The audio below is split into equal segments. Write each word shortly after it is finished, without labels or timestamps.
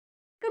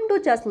to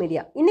Just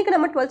Media. இன்னைக்கு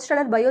நம்ம 12th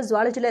standard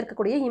BIO-ZOOLOGY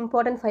இருக்கக்கூடிய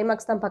important 5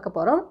 marks தான் பார்க்க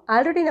போறோம்.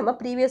 ஆல்ரெடி நம்ம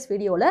previous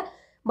வீடியோல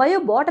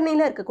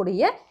bio-botany-ல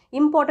இருக்கக்கூடிய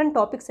important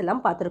topics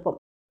எல்லாம் பார்த்திருப்போம்.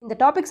 இந்த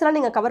டாபிக்ஸ் எல்லாம்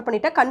நீங்க கவர்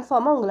பண்ணிட்டா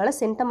கன்ஃபார்மா உங்களால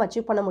Centum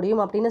அச்சீவ் பண்ண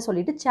முடியும் அப்படினு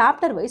சொல்லிட்டு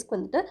சாப்டர் வைஸ்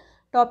வந்துட்டு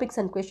டாபிக்ஸ்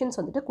அண்ட் क्वेश्चंस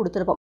வந்துட்டு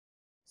கொடுத்திருப்போம்.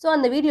 சோ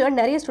அந்த வீடியோல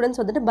நிறைய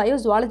ஸ்டூடண்ட்ஸ் வந்துட்டு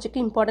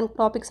bio-ZOOLOGYக்கு important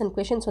டாபிக்ஸ் அண்ட்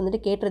क्वेश्चंस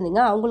வந்துட்டு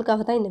கேட்டிருந்தீங்க.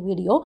 அவங்களுக்காக தான் இந்த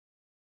வீடியோ.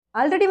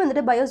 ஆல்ரெடி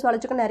வந்துட்டு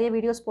bio-ZOOLOGYக்கு நிறைய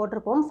வீடியோஸ்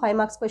போட்டிருப்போம். 5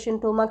 marks question,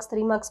 2 marks,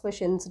 3 marks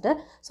questions.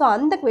 So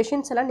அந்த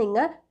क्वेश्चंस எல்லாம் நீங்க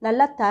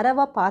நல்லா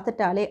தரவா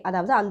பார்த்துட்டாலே,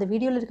 அதாவது அந்த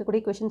வீடியோல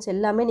இருக்கக்கூடிய क्वेश्चंस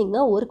எல்லாமே நீங்க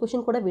ஒரு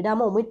क्वेश्चन கூட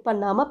விடாம ஒமிட்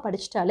பண்ணாம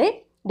படிச்சிட்டாலே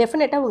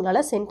டெஃபினட்டா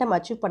உங்களால Centum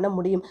அச்சீவ் பண்ண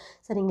முடியும்.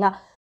 சரிங்களா?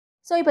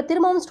 சோ இப்போ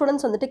திரும்பவும்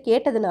ஸ்டூடண்ட்ஸ் வந்துட்டு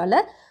கேட்டதனால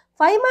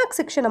 5 மார்க்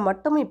செக்ஷனை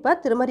மட்டும் இப்போ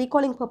திரும்ப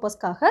ரீகாலிங்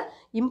பர்பஸ்க்காக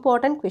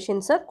இம்பார்ட்டன்ட்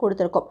क्वेश्चंस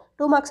கொடுத்திருக்கோம்.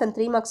 2 மார்க்ஸ் அண்ட்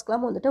 3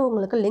 மார்க்ஸ்க்குலாம் வந்துட்டு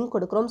உங்களுக்கு லிங்க்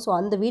கொடுக்குறோம். ஸோ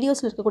அந்த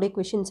வீடியோஸில் இருக்கக்கூடிய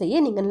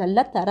क्वेश्चंஸையே நீங்கள்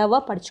நல்லா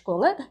தரவாக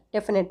படிச்சுக்கோங்க.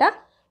 டெஃபினட்டாக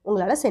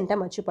உங்களால்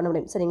Centum அச்சீவ் பண்ண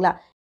முடியும். சரிங்களா?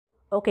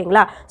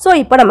 ஓகேங்களா? ஸோ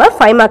இப்போ நம்ம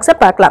 5 மார்க்ஸை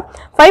பார்க்கலாம்.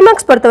 5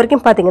 மார்க்ஸ் பொறுத்த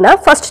வரைக்கும் பார்த்தீங்கன்னா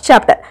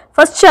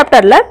ஃபர்ஸ்ட்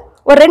சாப்டரில்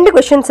ஒரு 2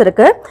 क्वेश्चंस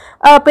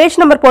இருக்குது.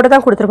 பேஜ் நம்பர் போட்டு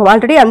தான் கொடுத்துருப்போம்.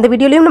 ஆல்ரெடி அந்த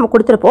வீடியோலையும் நம்ம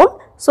கொடுத்துருப்போம்.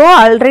 ஸோ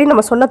ஆல்ரெடி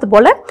நம்ம சொன்னது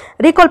போல்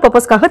ரீகால்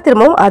பர்பஸ்க்காக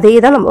திரும்பவும் அதே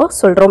தான் நம்ம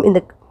சொல்கிறோம் இந்த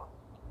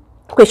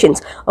questions.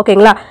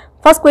 ஓகேங்களா?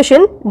 First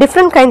question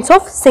different kinds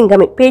of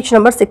சிங்கமி page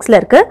number 6ல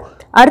இருக்கு.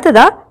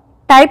 அடுத்ததா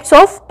டைப்ஸ்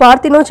ஆஃப்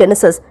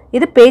பார்த்தினோஜெனசிஸ்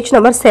இது பேஜ்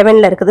நம்பர்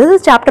 7ல இருக்குது. இது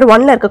சாப்டர்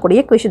 1ல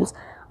இருக்கக்கூடிய questions.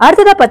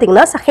 அடுத்ததா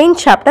பாத்தீங்கன்னா second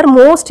chapter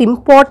most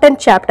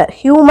important chapter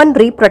human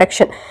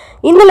reproduction.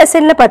 இந்த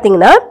லெசன்ல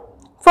பாத்தீங்கன்னா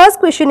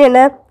ஃபர்ஸ்ட் क्वेश्चन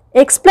என்ன?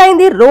 Explain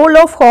the role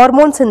of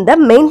hormones in the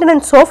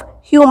maintenance of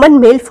human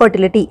male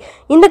fertility.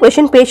 இந்த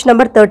question பேஜ்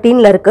நம்பர்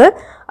 13ல இருக்கு.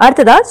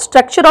 அடுத்ததா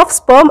structure of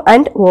sperm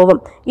and ovum.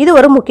 இது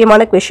ஒரு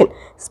முக்கியமான question.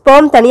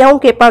 sperm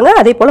தனியாவும் கேட்பாங்க,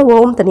 அதே போல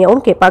ovum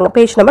தனியாவும் கேட்பாங்க.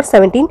 பேஜ் நம்பர்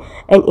 17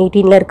 and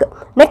 18ல இருக்கு.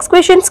 next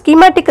question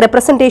schematic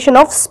representation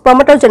of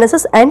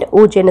spermatogenesis and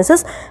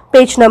oogenesis.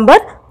 Page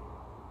number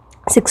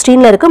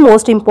 16ல இருக்கு.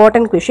 Most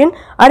important question.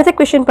 அடுத்த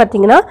question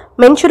பாத்தீங்கன்னா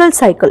menstrual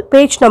cycle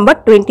பேஜ் நம்பர்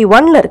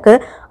 21ல இருக்கு.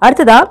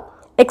 அடுத்ததா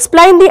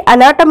explain the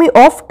anatomy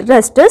of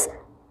testes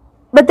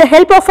with the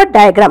help of a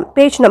diagram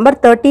page number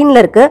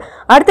 13ல இருக்கு.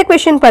 அடுத்த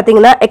question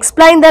பாத்தீங்கன்னா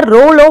explain the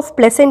role of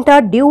placenta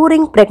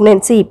during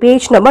pregnancy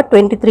page number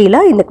 23ல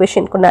இந்த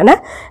questionக்கு உண்டான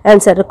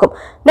answer இருக்கும்.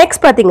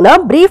 நெக்ஸ்ட் பாத்தீங்கன்னா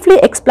briefly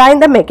explain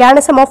the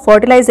mechanism of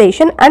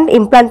fertilization and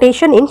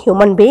implantation in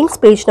human beings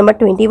page number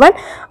 21.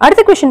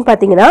 அடுத்த question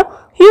பாத்தீங்கன்னா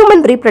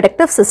human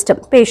reproductive system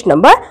page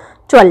number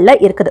 12ல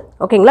இருக்குது.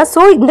 ஓகேங்களா?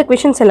 So இந்த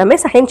questions எல்லாமே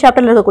செகண்ட்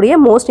சாப்டர்ல இருக்கக்கூடிய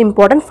மோஸ்ட்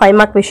இம்பார்ட்டன்ட் 5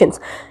 மார்க் questions.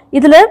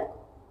 இதுல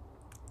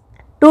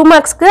 2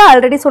 மார்க்ஸ்க்கு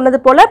ஆல்ரெடி சொன்னது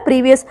போல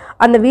ப்ரீவியஸ்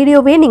அந்த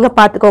வீடியோவே நீங்க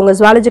பார்த்துக்கோங்க.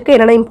 ஜுவாலஜிக்கு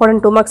என்னென்ன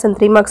இம்பார்ட்டன்ட் 2 மார்க்ஸ் அண்ட்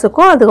 3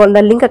 மார்க்ஸுக்கும் அது அந்த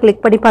லிங்கை கிளிக்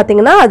பண்ணி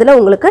பார்த்தீங்கன்னா அதில்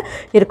உங்களுக்கு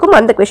இருக்கும்.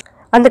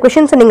 அந்த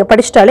கொஷின்ஸை நீங்கள்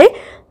படிச்சிட்டாலே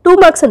 2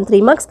 மார்க்ஸ் அண்ட்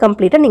 3 மார்க்ஸ்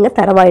கம்ப்ளீட்டாக நீங்கள்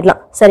தரவாயிடலாம்.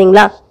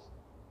 சரிங்களா?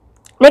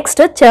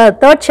 Next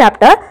third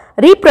chapter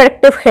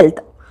reproductive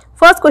health.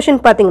 First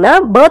question பார்த்தீங்கன்னா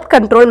birth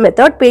control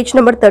method page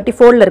number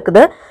 34ல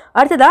இருக்குது.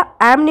 அடுத்ததா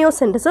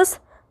ஆம்னியோசென்டசிஸ்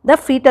த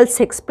ஃபீட்டல்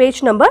செக்ஸ்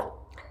பேஜ் நம்பர்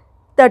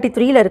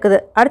 33ல இருக்குது.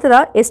 அடுத்ததா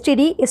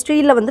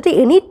எஸ்டிடியில் வந்துட்டு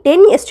any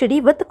 10 STD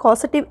with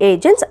causative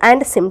agents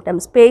and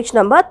symptoms page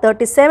number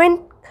 37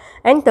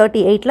 and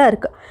 38ல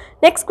இருக்கு.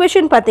 நெக்ஸ்ட்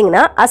கொஸ்டின்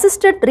பார்த்தீங்கன்னா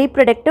அசிஸ்டட்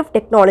ரீப்ரொடக்டிவ்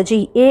டெக்னாலஜி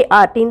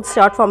ARTன்னு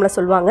ஷார்ட் ஃபார்மில்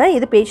சொல்லுவாங்க.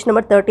 இது பேஜ்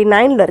நம்பர்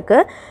 39ல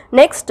இருக்கு.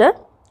 நெக்ஸ்ட்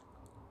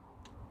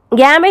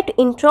கேமெட்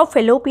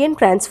இன்ட்ராஃபெலோப்பியன்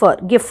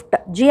ட்ரான்ஸ்ஃபர்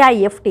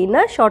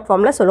GIFTன்னு ஷார்ட்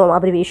ஃபார்மில் சொல்லுவோம்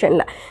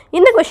அப்ரிவேஷனில்.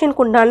 இந்த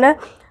கொஸ்டினுக்கு உண்டான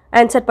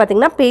ஆன்சர்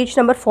பார்த்தீங்கன்னா பேஜ்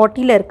நம்பர்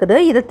 40ல இருக்குது.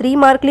 இது 3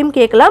 மார்க்லையும்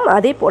கேட்கலாம்,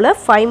 அதே போல்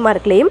 5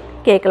 மார்க்லையும்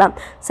கேட்கலாம்.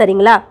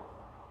 சரிங்களா?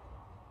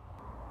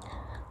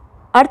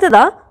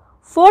 அடுத்ததா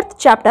fourth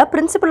chapter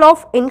principal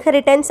of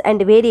inheritance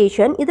and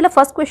variation. இதில்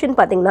ஃபர்ஸ்ட் கொஸ்டின்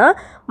பார்த்தீங்கன்னா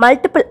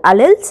multiple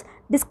அலில்ஸ்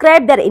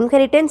describe Dhar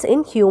inheritance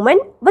in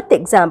human with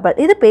example.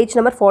 இது பேஜ்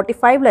நம்பர்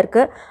 45ல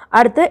இருக்குது.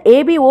 அடுத்து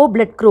ABO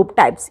blood group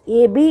types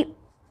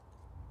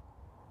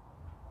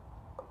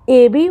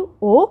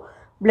ABO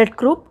blood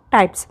group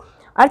types.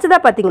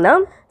 அடுத்ததாக பார்த்தீங்கன்னா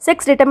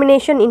sex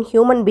determination in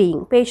human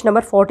being page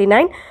number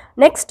 49.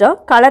 Next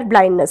colour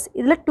blindness.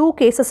 இதில் 2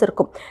 cases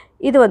இருக்கும்.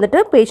 இது வந்துட்டு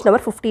பேஜ்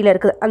நம்பர் 50ல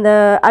இருக்குது. அந்த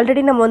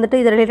ஆல்ரெடி நம்ம வந்துட்டு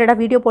இது ரிலேட்டடாக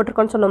வீடியோ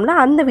போட்டிருக்கோன்னு சொன்னோம்னா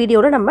அந்த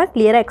வீடியோவில் நம்ம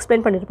கிளியராக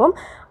எக்ஸ்பிளைன் பண்ணியிருப்போம்.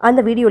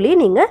 அந்த வீடியோலேயே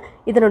நீங்கள்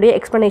இதனுடைய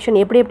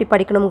எக்ஸ்ப்ளனேஷன் எப்படி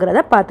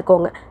படிக்கணுங்கிறத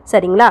பார்த்துக்கோங்க.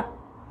 சரிங்களா?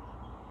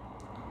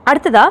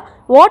 அடுத்ததா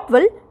what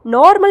will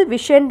normal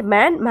விஷன்ட்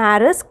man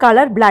மேரஸ்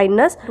colour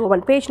blindness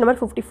page number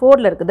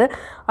 54ல இருக்குது.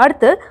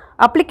 அடுத்து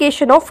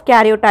application of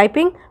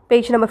karyotyping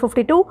page number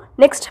 52.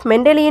 Next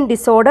Mendelian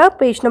disorder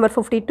page number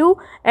 52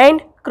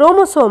 and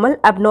chromosomal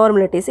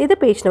abnormalities இது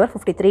பேஜ் நம்பர்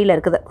 53ல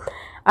இருக்குது.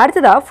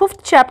 அடுத்ததா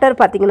 5th சாப்டர்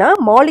பார்த்தீங்கன்னா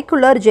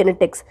மாலிகுலர்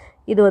ஜெனட்டிக்ஸ்.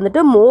 இது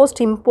வந்துட்டு மோஸ்ட்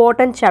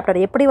இம்பார்ட்டன்ட் சாப்டர்.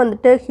 எப்படி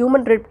வந்துட்டு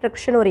ஹியூமன்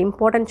ரிப்ரொடக்ஷன் ஒரு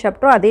இம்பார்ட்டன்ட்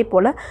சாப்டரோ அதே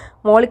போல்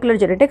மாலிகுலர்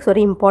ஜெனட்டிக்ஸ் ஒரு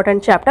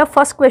இம்பார்ட்டன்ட் சாப்டர்.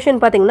 ஃபர்ஸ்ட்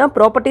கொஸ்டின் பார்த்தீங்கன்னா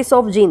properties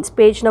of jeans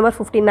page number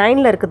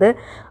 59ல இருக்குது.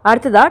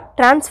 அடுத்ததா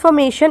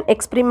transformation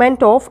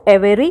experiment of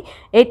every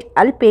Ed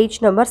Al page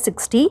number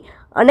 60.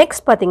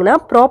 Next பார்த்தீங்கன்னா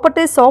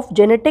properties of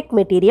genetic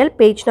material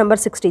page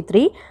number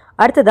 63.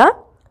 அடுத்ததா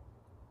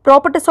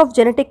Properties of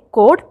genetic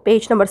code,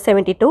 page number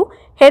 72.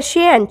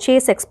 Hershey and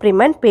Chase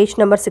experiment, page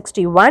number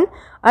 61.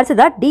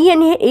 அடுத்ததா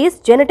DNA is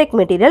genetic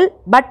material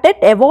but it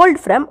evolved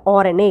from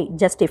RNA,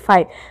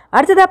 justify.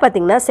 அடுத்ததா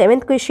பார்த்தீங்கன்னா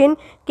 7th question,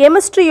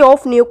 chemistry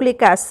of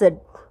nucleic acid.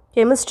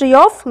 Chemistry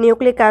of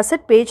nucleic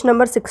acid, page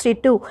number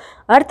 62.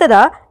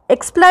 அடுத்ததா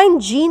explain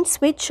gene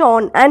switch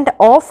on and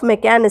off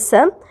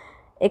mechanism.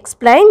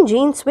 Explain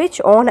gene switch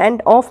on and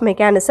off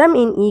mechanism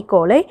in E.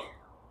 coli.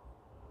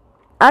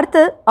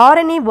 அடுத்து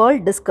RNA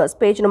world discuss,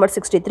 page number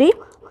 63.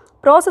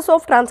 Process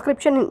of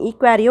transcription in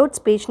eukaryotes,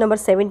 page number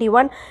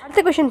 71.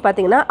 அடுத்த question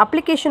பார்த்தீங்கன்னா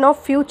application of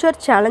future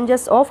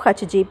challenges of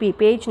HGP,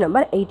 page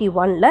number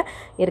 81ல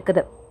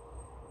இருக்குது.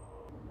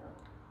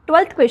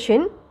 12th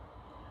question,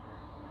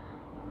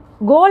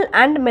 goal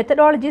and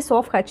methodologies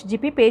of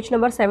HGP, page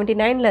number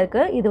 79ல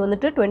இருக்கு. இது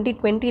வந்துட்டு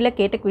 2020ல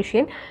கேட்ட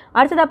question.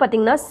 அடுத்ததா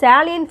பார்த்தீங்கன்னா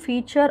salient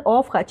feature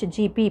of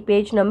HGP,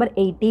 page number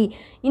 80.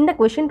 இந்த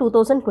question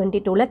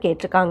 2022ல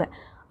கேட்டிருக்காங்க.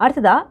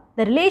 அடுத்ததா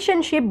the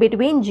relationship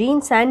between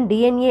genes and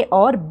DNA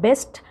are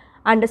best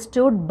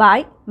understood by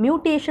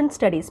mutation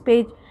studies,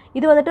 page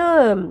இது வந்துட்டு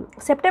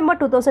செப்டம்பர்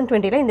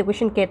 2020ல இந்த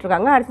கொஷின்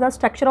கேட்டிருக்காங்க. அடுத்ததா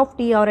ஸ்ட்ரக்சர் ஆஃப்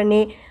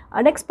tRNA.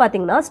 நெக்ஸ்ட்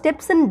பார்த்தீங்கன்னா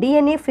ஸ்டெப்ஸ் இன்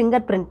DNA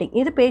ஃபிங்கர் பிரிண்டிங்,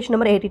 இது பேஜ்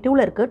நம்பர்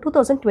 82ல இருக்குது.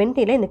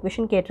 2020ல இந்த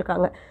கொஷின்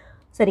கேட்டிருக்காங்க.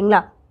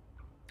 சரிங்களா?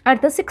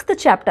 அடுத்து 6th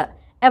சாப்டர்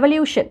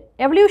எவல்யூஷன்.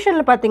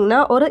 எவல்யூஷனில் பார்த்தீங்கன்னா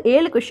ஒரு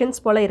 7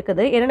 கொஷின்ஸ் போல்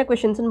இருக்குது. என்னென்ன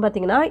கொஷின்ஸ்னு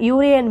பார்த்தீங்கன்னா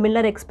யூரே and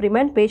Miller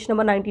experiment, page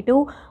number 92.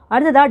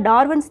 அடுத்ததா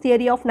Darwin's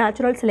theory of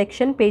natural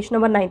selection, page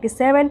number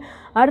 97.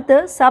 அடுத்து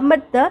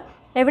submit the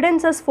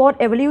evidences for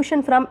evolution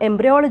from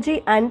embryology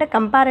and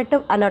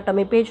comparative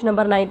anatomy, page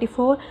number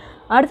 94.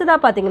 அடுத்ததா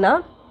பார்த்தீங்கன்னா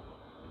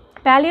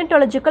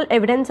paleontological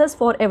evidences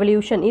for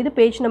evolution, இது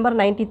பேஜ் நம்பர்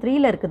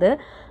 93ல இருக்குது.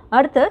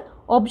 அடுத்து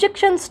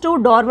objections to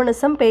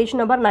Darwinism, page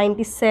number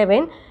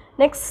 97.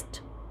 Next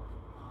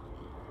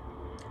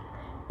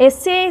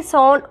essays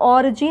on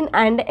origin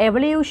and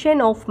evolution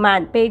of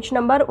man, page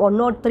number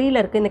 103ல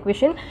இருக்குது இந்த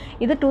question.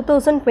 இது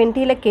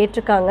 2020ல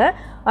கேட்டிருக்காங்க.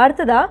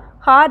 அடுத்ததா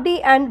Hardy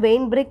and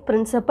Weinberg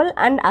principle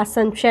and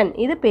assumption,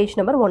 இது பேஜ்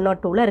நம்பர்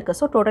 102ல இருக்குது.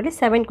 So totally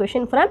 7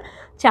 question from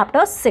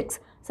chapter 6.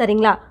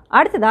 சரிங்களா?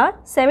 அடுத்ததா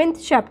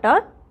 7th chapter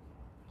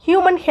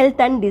human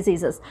health and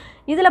diseases.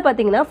 இதில்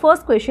பார்த்தீங்கன்னா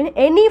first question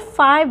any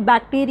 5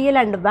 bacterial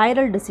and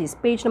viral disease,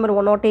 page number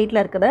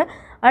 108ல இருக்குது.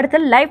 அடுத்து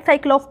life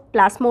cycle of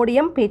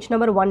plasmodium, page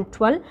number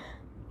 112.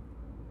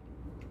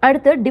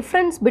 அடுத்து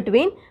difference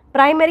between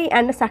primary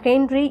and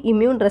secondary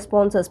immune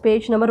responses,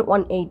 page number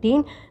 118.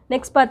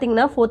 next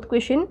பார்த்தீங்கன்னா fourth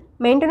question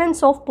maintenance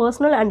of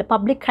personal and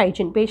public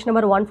hygiene, page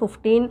number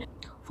 115.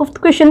 fifth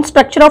question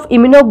structure of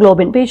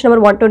immunoglobulin, page number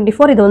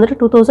 124. இது வந்துட்டு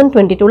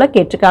 2022ல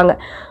கேட்டிருக்காங்க.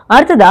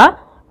 அடுத்ததா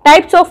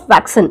types of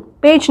vaccine,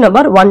 page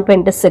number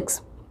 126.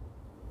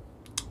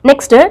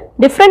 next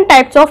different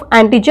types of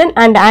antigen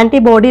and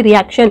antibody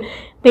reaction,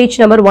 page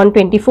number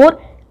 124.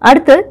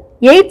 அடுத்து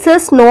AIDS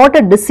is not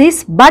a disease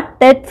but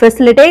it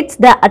facilitates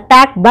the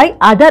attack by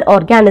other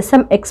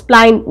organism,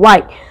 explain why.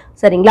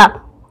 சரிங்களா?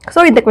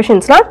 So இந்த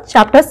கொஷின்ஸ்லாம்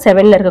chapter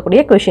 7ல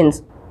இருக்கக்கூடிய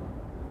questions.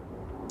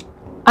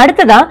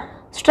 அடுத்ததா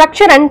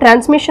structure and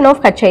transmission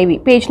of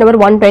HIV, page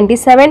number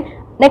 127.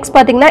 Next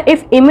பார்த்தீங்கன்னா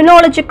if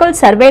immunological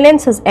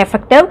surveillance is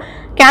effective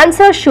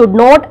cancer should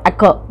not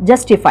occur,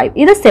 justify.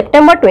 இது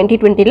September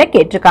 2020ல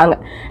கேட்டிருக்காங்க.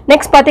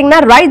 Next பார்த்தீங்கன்னா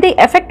right the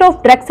effect of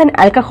drugs and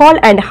alcohol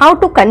and how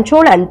to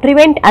control and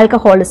prevent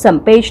alcoholism,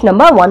 page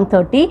number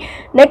 130.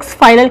 Next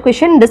final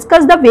question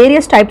discuss the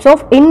various types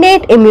of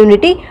inherit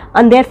immunity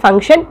and there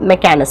function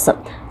mechanism.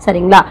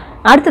 சரிங்களா?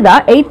 அடுத்ததா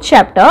 8th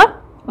chapter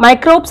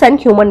microbes and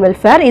human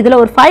welfare. இதில்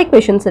ஒரு 5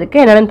 questions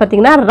இருக்குது. என்னென்னு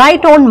பார்த்தீங்கன்னா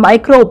right on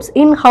microbes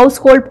in house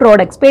hold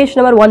products, page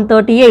number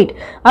 138.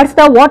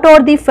 அடுத்ததா what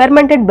are the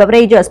fermented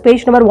beverages,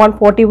 page number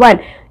 141.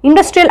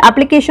 Industrial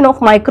application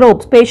of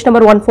microbes, page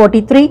number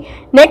 143.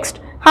 Next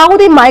how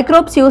the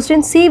microbes used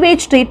in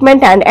sewage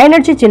treatment and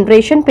energy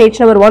generation, page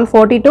number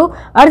 142.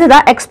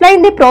 அடுத்ததா explain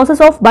the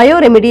process of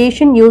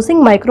bioremediation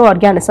using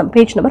microorganism,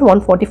 page number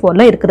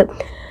 144ல இருக்குது.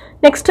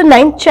 next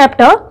 9th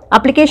chapter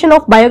application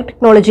of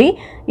biotechnology.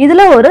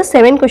 இதில் ஒரு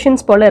 7 questions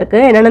போல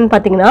இருக்குது. என்னென்னு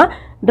பார்த்தீங்கன்னா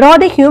draw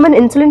the human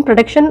insulin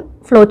production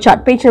flow chart,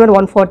 page number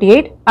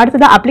 148.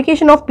 அடுத்ததா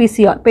application of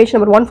PCR, page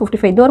number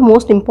 155. இது ஒரு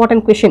most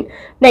important question.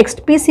 next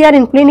PCR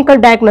in clinical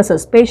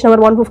diagnosis, page number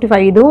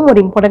 155. இதுவும்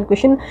ஒரு important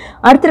question.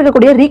 அடுத்து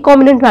இருக்கக்கூடிய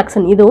recombinant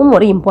vaccine, இதுவும்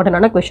ஒரு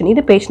importantஆன question.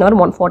 இது page number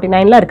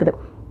 149ல இருக்குது.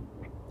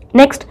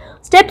 next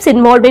steps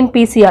involved in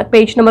PCR,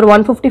 page number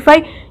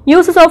 155.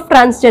 uses of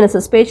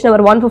transgenesis, page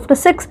number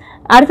 156.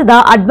 அடுத்ததா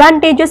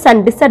advantages and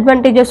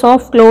disadvantages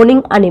of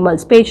cloning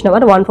animals, page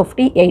number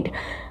 158.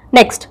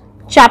 next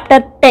chapter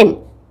 10.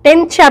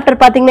 10th chapter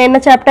பார்த்தீங்கன்னா என்ன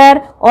chapter?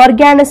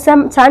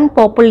 organisms and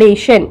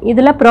population.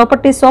 இதில்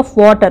properties of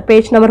water,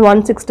 page number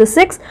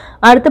 166.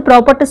 அடுத்து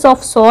properties of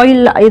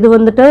soil, இது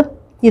வந்துட்டு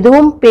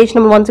இதுவும் page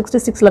number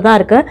 166ல தான்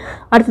இருக்கு.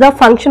 அடுத்ததா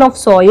function of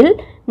soil,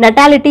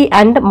 natality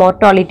and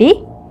mortality.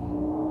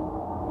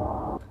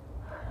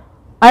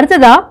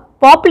 அடுத்ததா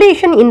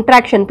population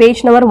interaction, page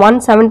number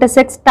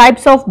 176.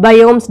 types of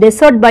biomes,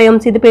 desert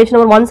biomes, இது page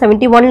number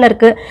 171ல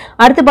இருக்கு.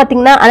 அடுத்து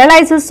பார்த்தீங்கன்னா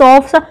analysis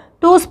of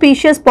Two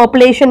species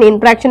population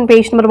interaction,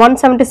 page number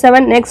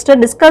 177. Next,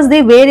 discuss the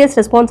various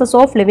responses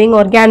of living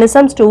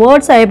organisms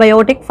towards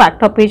abiotic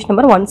factor, page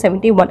number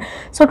 171.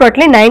 So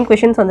totally 9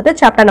 questions வந்துட்டு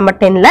chapter number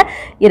 10 ல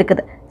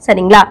இருக்குது.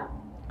 சரிங்களா?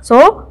 So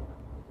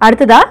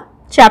அடுத்ததா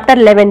chapter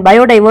 11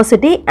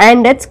 biodiversity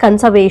and its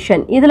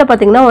conservation. இதுல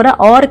பாத்தீங்கன்னா ஒரு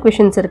 6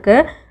 questions இருக்கு.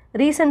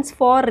 Reasons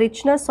for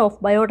richness of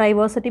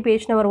biodiversity,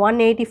 page number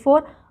 184.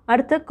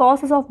 அடுத்து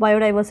causes of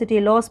biodiversity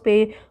loss,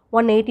 page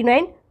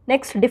 189.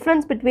 Next,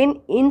 difference between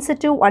in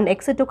situ and ex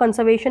situ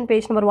conservation,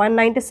 page number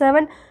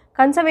 197.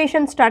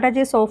 Conservation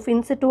strategies of in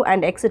situ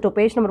and ex situ,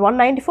 page number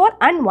 194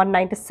 and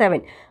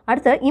 197.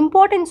 அடுத்து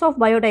importance of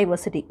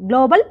biodiversity,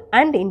 global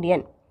and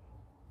Indian.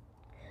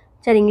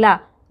 சரிங்களா?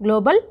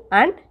 Global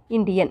and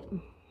Indian.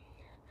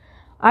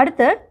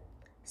 அடுத்து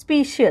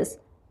species,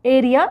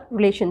 area,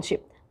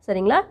 relationship.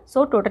 சரிங்களா?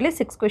 So totally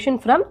 6 question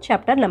from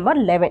chapter number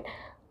 11.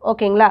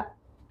 ஓகேங்களா?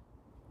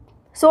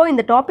 So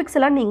இந்த topics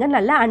எல்லாம் நீங்கள்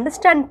நல்லா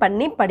understand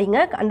பண்ணி படிங்க,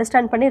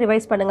 அண்டர்ஸ்டாண்ட் பண்ணி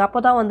ரிவைஸ் பண்ணுங்கள். அப்போ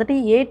தான் வந்துட்டு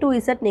A to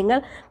Z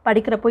நீங்கள்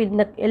படிக்கிறப்போ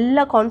இந்த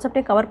எல்லா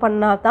கான்செப்டையும் கவர்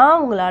பண்ணால் தான்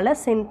உங்களால்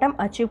சென்டம்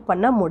அச்சீவ்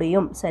பண்ண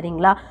முடியும்.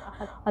 சரிங்களா?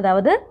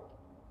 அதாவது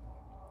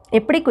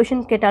எப்படி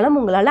கொஷின் கேட்டாலும்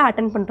உங்களால்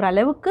அட்டென்ட் பண்ணுற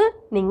அளவுக்கு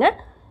நீங்கள்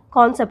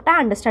கான்செப்டை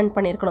அண்டர்ஸ்டாண்ட்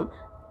பண்ணியிருக்கணும்.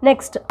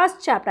 Next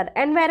first chapter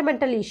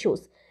environmental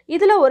issues.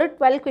 இதில் ஒரு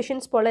 12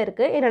 கொஷின்ஸ் போல்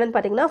இருக்குது. என்னென்னு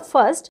பார்த்தீங்கன்னா,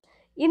 first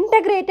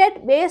integrated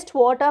waste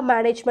water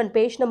management,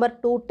 page number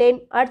 210.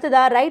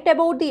 அடுத்ததா write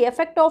about the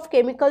effect of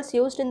chemicals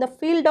used in the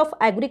field of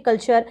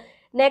agriculture.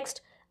 Next,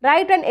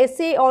 write an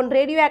essay on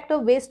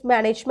radioactive waste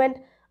management.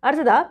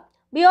 அடுத்ததா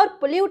we are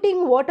polluting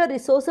water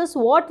resources,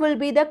 what will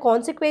be the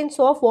consequence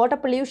of water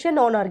pollution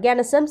on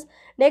organisms.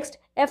 Next,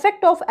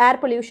 effect of air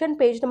pollution,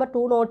 page number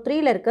 203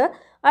 ல இருக்கு.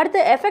 அடுத்து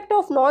effect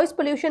of noise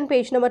pollution,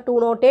 page number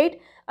 208.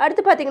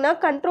 அடுத்து பார்த்தீங்கன்னா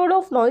control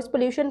of noise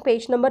pollution,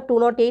 page number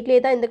 208 லே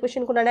தான் இந்த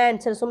question உண்டான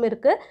ஆன்சர்ஸும்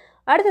இருக்கு.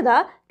 அடுத்ததா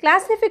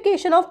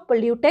classification of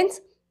pollutants,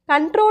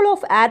 control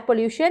of air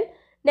pollution.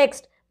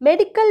 Next,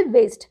 medical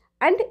waste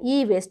and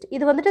e-waste.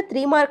 இது வந்துட்டு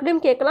 3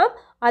 மார்க்லயும் கேட்கலாம்,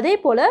 அதே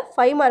போல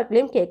 5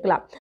 மார்க்லயும்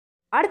கேட்கலாம்.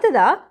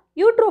 அடுத்ததா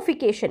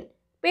eutrophication,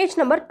 பேஜ்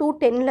நம்பர்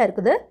 210ல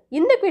இருக்குது.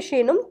 இந்த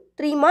கொஷினும்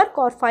 3 மார்க்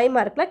ஆர் 5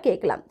 மார்க்கில்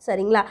கேட்கலாம்.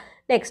 சரிங்களா?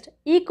 Next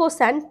egos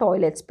and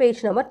toilets,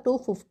 page number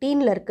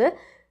 215ல இருக்குது.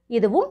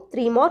 இதுவும்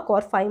 3 மார்க்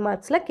ஆர் 5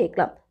 மார்க்ஸில்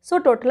கேட்கலாம். ஸோ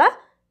டோட்டலாக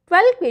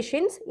 12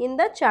 கொஷின்ஸ்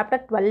இந்த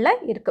சாப்டர் 12ல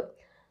இருக்குது.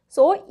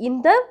 ஸோ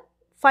இந்த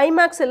 5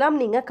 மார்க்ஸ் எல்லாம்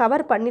நீங்கள்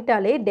கவர்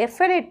பண்ணிட்டாலே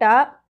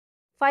டெஃபினட்டாக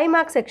 5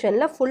 மார்க்ஸ்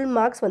செக்ஷனில் ஃபுல்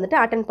மார்க்ஸ் வந்துட்டு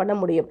அட்டென்ட் பண்ண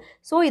முடியும்.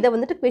 ஸோ இதை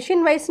வந்துட்டு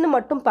கொஷின் வைஸ்னு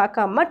மட்டும்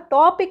பார்க்காம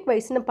டாபிக்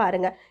வைஸ்னு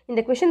பாருங்கள்.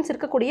 இந்த கொஷின்ஸ்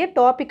இருக்கக்கூடிய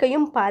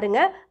டாப்பிக்கையும்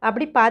பாருங்கள்.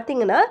 அப்படி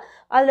பார்த்தீங்கன்னா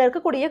அதில்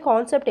இருக்கக்கூடிய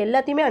கான்செப்ட்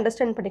எல்லாத்தையுமே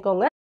அண்டர்ஸ்டாண்ட்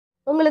பண்ணிக்கோங்க.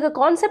 உங்களுக்கு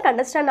கான்செப்ட்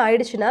அண்டர்ஸ்டாண்ட்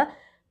ஆகிடுச்சுன்னா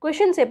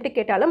கொஷின்ஸ் எப்படி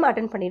கேட்டாலும்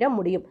அட்டென்ட் பண்ணிட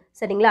முடியும்.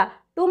 சரிங்களா?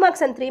 2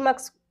 மார்க்ஸ் அண்ட் 3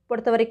 மார்க்ஸ்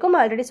பொறுத்த வரைக்கும்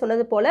ஆல்ரெடி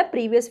சொன்னது போல்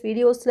ப்ரீவியஸ்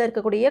வீடியோஸில்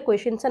இருக்கக்கூடிய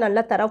கொஷின்ஸை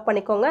நல்லா தரவு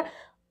பண்ணிக்கோங்க.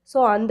 ஸோ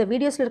அந்த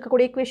வீடியோஸில்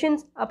இருக்கக்கூடிய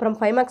கொஷின்ஸ், அப்புறம்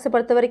 5 மார்க்ஸை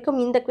பொறுத்த வரைக்கும்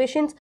இந்த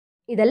கொஷின்ஸ்,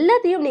 இது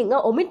எல்லாத்தையும்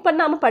நீங்கள் ஒமிட்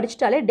பண்ணாமல்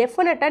படிச்சிட்டாலே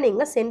டெஃபினட்டாக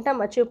நீங்கள் சென்டம்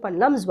அச்சீவ்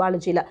பண்ணலாம்.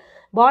 ஜுவாலஜியில்,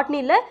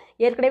 பாட்னியில்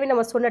ஏற்கனவே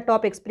நம்ம சொன்ன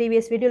டாபிக்ஸ்,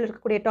 ப்ரீவியஸ் வீடியோவில்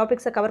இருக்கக்கூடிய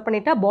டாபிக்ஸை கவர்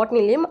பண்ணிட்டா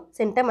பாட்னிலையும்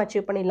சென்டம்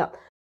அச்சீவ் பண்ணிடலாம்.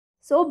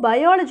 ஸோ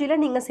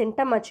பயாலஜியில் நீங்கள்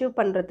சென்டம் அச்சீவ்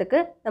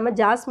பண்ணுறதுக்கு நம்ம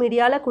ஜாஸ்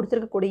மீடியாவில்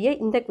கொடுத்துருக்கக்கூடிய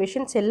இந்த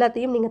கொஷின்ஸ்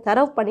எல்லாத்தையும் நீங்கள்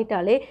தரவு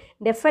பண்ணிட்டாலே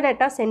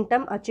டெஃபினட்டாக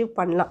சென்டம் அச்சீவ்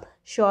பண்ணலாம்,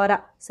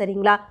 ஷுவராக.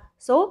 சரிங்களா?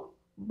 ஸோ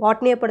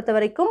பாட்னியை பொறுத்த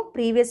வரைக்கும்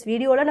ப்ரீவியஸ்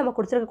வீடியோவில் நம்ம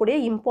கொடுத்துருக்கக்கூடிய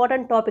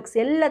இம்பார்ட்டன்ட் டாபிக்ஸ்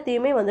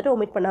எல்லாத்தையுமே வந்துட்டு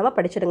ஒமிட் பண்ணாமல்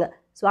படிச்சிடுங்க.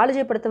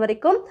 ஜுவாலஜியை பொறுத்த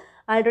வரைக்கும்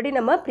ஆல்ரெடி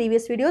நம்ம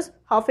ப்ரீவியஸ் வீடியோஸ்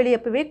ஹாஃப் இயர்லி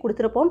எப்பவே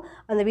கொடுத்துருப்போம்.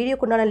 அந்த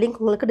வீடியோக்குண்டான லிங்க்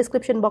உங்களுக்கு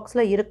டிஸ்கிரிப்ஷன்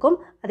பாக்ஸில் இருக்கும்.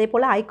 அதே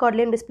போல்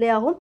ஐகார்ட்லேயும் டிஸ்பிளே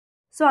ஆகும்.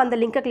 ஸோ அந்த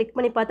லிங்கை கிளிக்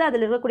பண்ணி பார்த்து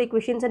அதில் இருக்கக்கூடிய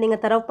கொஷின்ஸை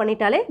நீங்கள் தரவு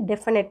பண்ணிட்டாலே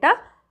டெஃபினட்டாக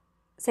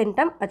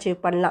சென்டம் அச்சீவ்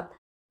பண்ணலாம்.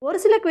 ஒரு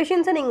சில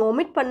கொஷின்ஸை நீங்கள்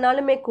ஒமிட்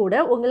பண்ணாலுமே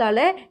கூட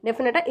உங்களால்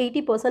டெஃபினட்டாக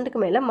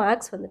 80% மேலே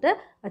மார்க்ஸ் வந்துட்டு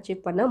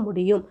அச்சீவ் பண்ண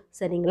முடியும்.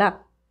 சரிங்களா?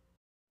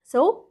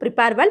 So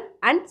prepare well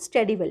and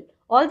study well.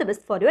 All the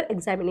best for your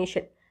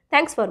examination.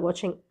 Thanks for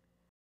watching.